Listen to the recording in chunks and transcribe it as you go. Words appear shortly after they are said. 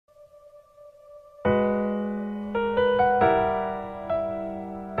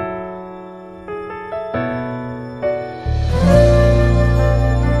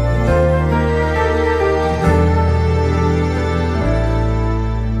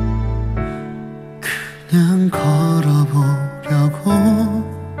그냥 걸어보려고.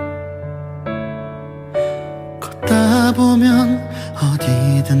 걷다 보면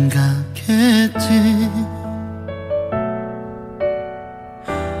어디든 가겠지.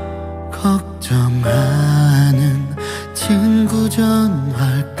 걱정하는 친구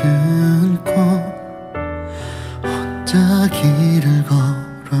전화를 끊고 혼자 길을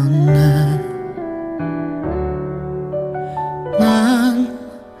걸었네. 난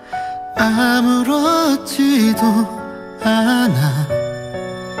아무렇지도 않아.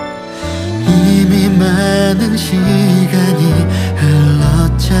 이미 많은 시간이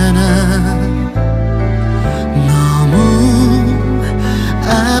흘렀잖아. 너무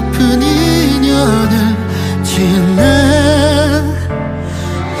아픈 인연을 지나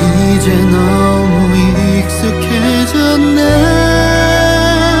이제 너무 익숙해졌네.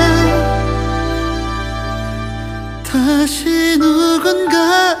 다시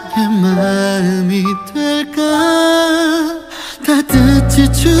누군가의 마음이 될까.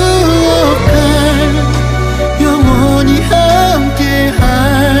 따뜻히 추억할 영원히 함께할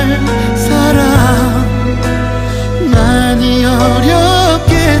사람. 많이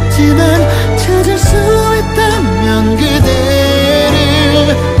어렵겠지만 찾을 수 있다면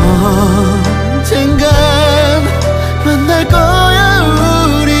그대를 언젠간 만날 거야.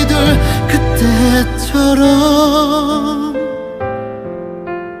 우리 둘 그때처럼.